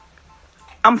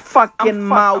I'm fucking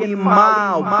Maui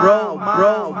Mao,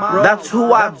 bro. That's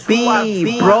who I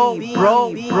be,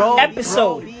 bro.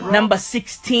 Episode number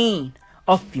 16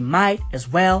 of the Might As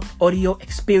Well audio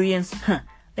experience.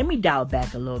 Let me dial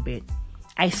back a little bit.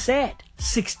 I said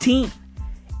 16.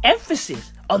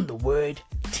 Emphasis on the word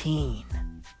teen.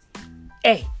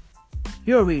 Hey,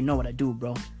 you already know what I do,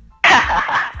 bro.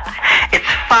 It's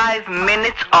 5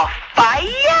 minutes of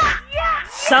fire.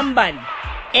 Somebody,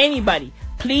 anybody,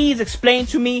 please explain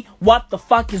to me what the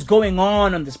fuck is going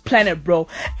on this planet, bro.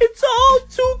 It's all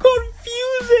too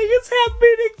confusing. It's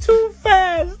happening too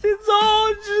fast. It's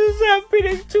all just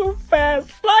happening too fast.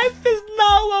 Life is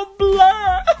now a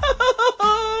blur.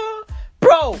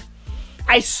 Bro,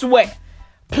 I swear,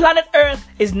 planet Earth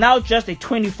is now just a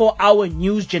 24-hour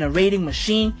news generating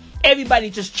machine. Everybody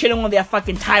just chilling on their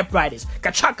fucking typewriters.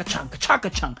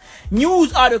 Ka-chaka-chung.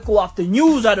 News article after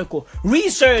news article.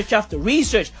 Research after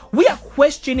research. We are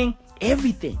questioning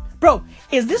everything. Bro,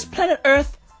 is this planet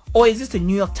Earth or is this the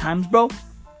New York Times, bro?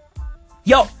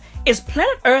 Yo, is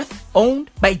planet Earth owned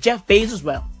by Jeff Bezos?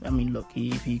 Well, I mean, look,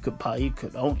 he could own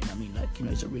it. I mean, like, you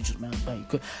know, he's a rich man, but he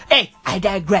could. Hey, I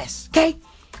digress, okay?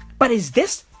 But is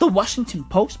this the Washington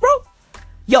Post, bro?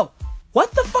 Yo,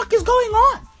 what the fuck is going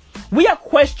on? We are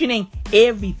questioning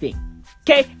everything,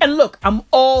 okay? And look, I'm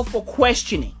all for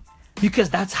questioning because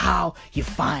that's how you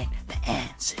find the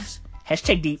answers.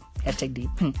 Hashtag deep.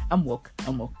 I'm woke,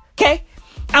 okay?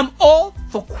 I'm all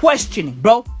for questioning,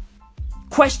 bro.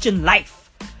 Question life.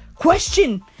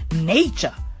 Question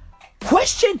nature.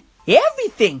 Question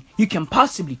everything you can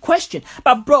possibly question.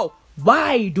 But bro,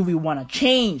 why do we want to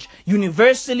change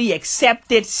universally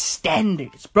accepted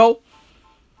standards, bro?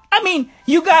 I mean,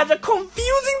 you guys are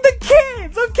confusing the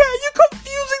kids, okay? You're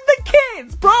confusing the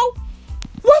kids, bro.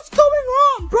 What's going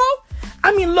on, bro?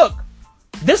 I mean, look,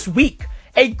 this week,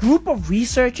 a group of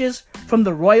researchers from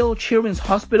the Royal Children's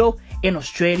Hospital in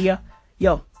Australia.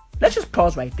 Yo, let's just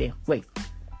pause right there. Wait,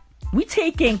 we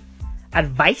taking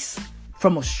advice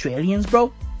from Australians,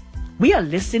 bro? We are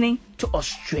listening to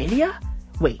Australia?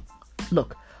 Wait,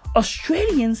 look.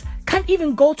 Australians can't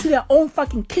even go to their own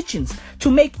fucking kitchens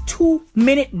to make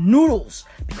 2-minute noodles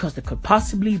because there could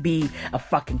possibly be a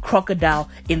fucking crocodile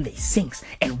in their sinks.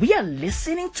 And we are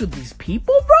listening to these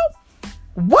people, bro?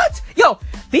 What? Yo,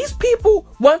 these people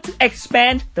want to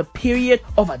expand the period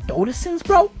of adolescence,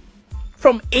 bro?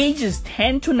 From ages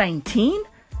 10 to 19?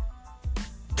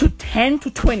 To 10 to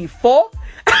 24?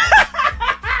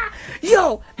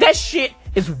 Yo, that shit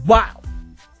is wild.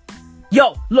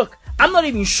 Yo, look. I'm not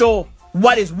even sure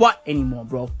what is what anymore,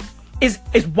 bro. Is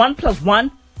 1 plus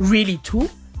 1 really 2?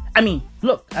 I mean,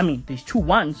 look, there's 2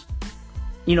 1s.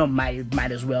 You know, might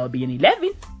as well be an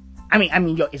 11. I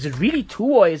mean, yo, is it really 2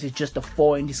 or is it just a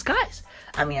 4 in disguise?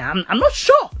 I mean, I'm not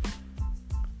sure.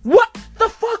 What the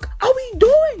fuck are we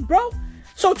doing, bro?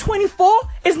 So 24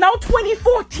 is now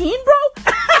 2014, bro?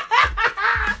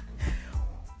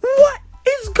 What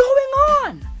is going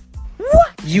on?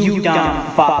 What? You dumb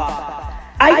fuck.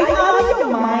 Are you out of your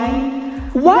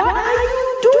mind? What are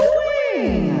you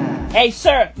doing? Hey,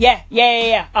 sir. Yeah.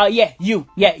 You.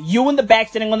 Yeah, you in the back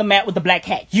sitting on the mat with the black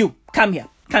hat. You. Come here.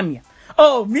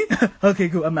 Oh, me? Okay,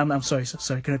 cool. I'm sorry.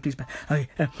 Sorry. Can I please? Okay.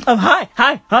 Hi.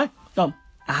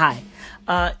 Hi.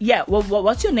 Yeah. Well,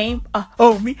 what's your name?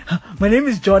 Me. My name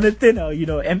is Jonathan. You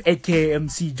know,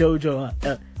 M-A-K-M-C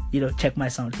Jojo. You know, check my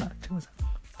SoundCloud.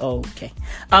 Okay.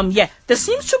 Yeah, there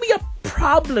seems to be a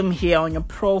problem here on your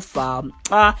profile.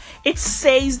 It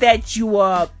says that you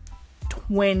are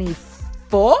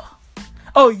 24?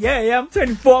 Oh, yeah, I'm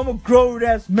 24. I'm a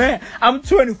grown-ass man. I'm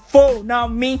 24. Now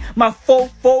me, my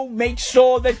fofo, make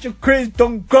sure that your kids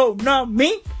don't go. Now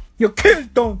me, your kids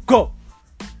don't go.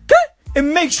 Okay?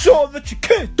 And make sure that your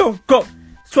kids don't go.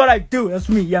 That's what I do. That's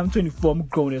me. Yeah, I'm 24. I'm a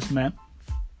grown-ass man.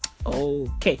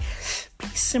 Okay.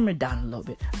 Please simmer down a little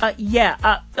bit.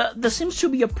 There seems to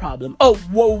be a problem. Oh,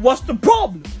 whoa, what's the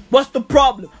problem?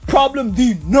 Problem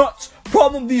these nuts.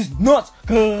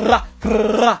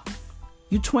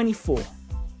 You 24.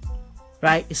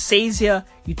 Right? It says here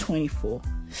you 24.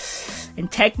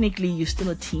 And technically you're still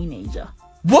a teenager.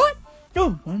 What?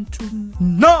 No,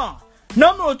 nah.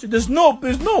 No, there's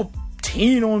no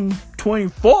teen on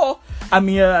 24. I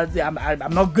mean,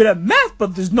 I'm not good at math,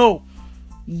 but there's no.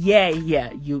 Yeah,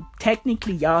 you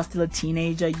technically are still a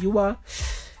teenager. You are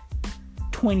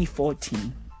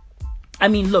 2014. I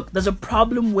mean, look, there's a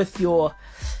problem with your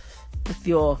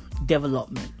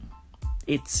development.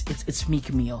 It's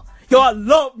Meek Mill. Yo, I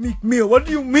love Meek Mill. What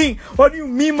do you mean? What do you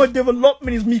mean my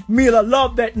development is Meek Mill? I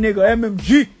love that nigga,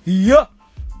 MMG.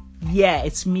 Yeah,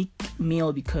 it's Meek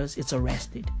Mill because it's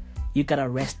arrested. You got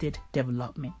arrested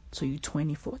development. So you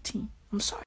 2014. I'm sorry.